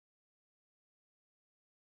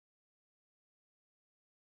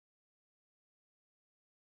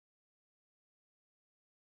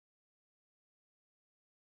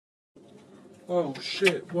Oh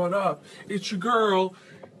shit, what up? It's your girl,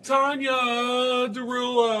 Tanya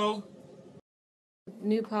Derulo.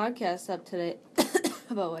 New podcast up today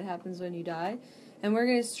about what happens when you die. And we're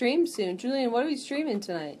going to stream soon. Julian, what are we streaming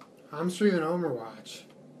tonight? I'm streaming Overwatch.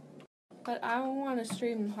 But I want to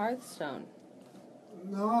stream Hearthstone.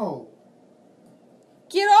 No.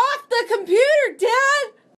 Get off the computer,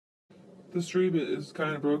 Dad! The stream is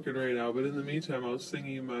kind of broken right now, but in the meantime, I was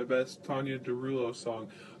singing my best Tanya Derulo song.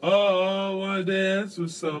 Oh, I want to dance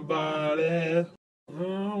with somebody. I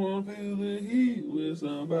want to feel the heat with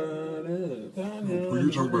somebody. Tanya Put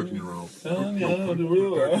your tongue back in your mouth. Tanya Derulo.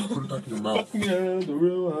 Derulo. Put it back in your mouth. Tanya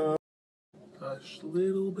Derulo. Hush,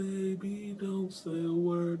 little baby, don't say a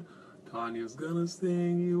word. Tanya's gonna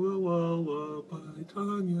sing you a lullaby.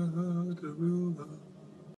 Tanya